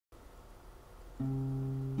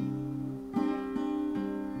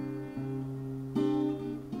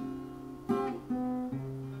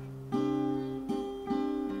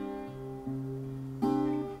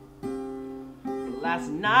Last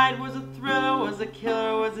night was a thriller, was a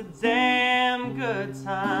killer, was a damn good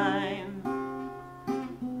time.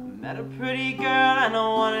 Met a pretty girl and I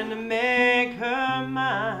wanted to make her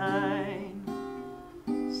mine.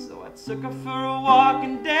 So I took her for a walk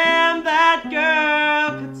and damn, that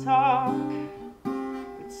girl could talk.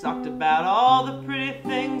 We talked about all the pretty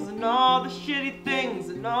things and all the shitty things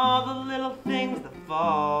and all the little things that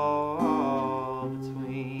fall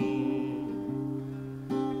between.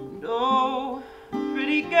 And oh,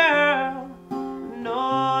 pretty girl, I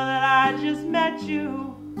know that I just met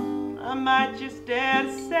you. I might just dare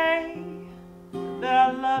to say that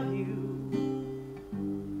I love you.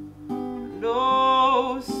 And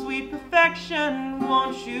oh, sweet perfection,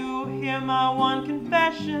 won't you hear my one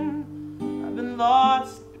confession? I've been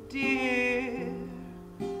lost, but dear,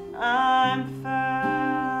 I'm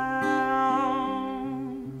found.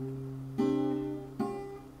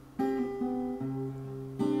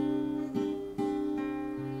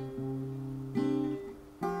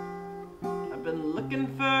 I've been looking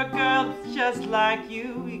for a girl that's just like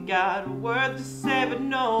you. You got words to say but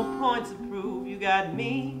no points to prove. You got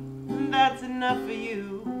me, and that's enough for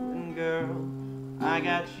you. And girl, I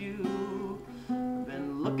got you. I've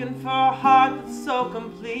been looking for a heart that's so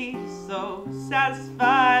complete, so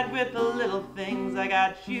satisfied with the little things. I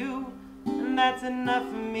got you, and that's enough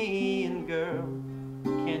for me. And girl,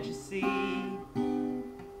 can't you see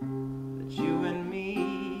that you and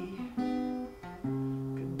me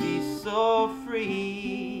could be so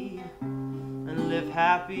free and live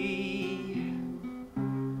happy?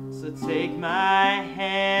 So take my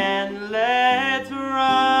hand, let's run.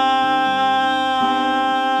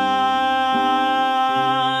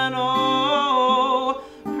 Oh,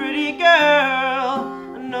 pretty girl,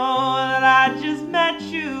 I know that I just met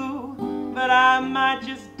you, but I might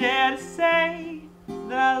just dare to say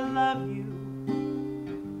that I love you.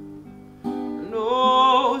 And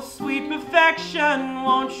oh, sweet perfection,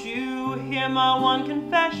 won't you hear my one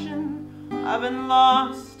confession? I've been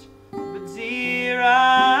lost, but dear,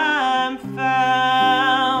 I'm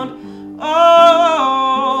found.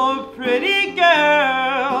 Oh, pretty girl,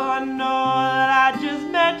 I know that I just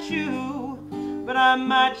met you, but I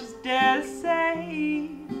might just dare to say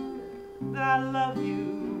that I love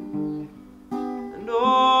you. And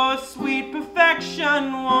oh, sweet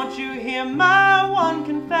perfection, won't you hear my one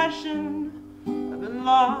confession? I've been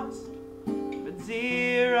lost,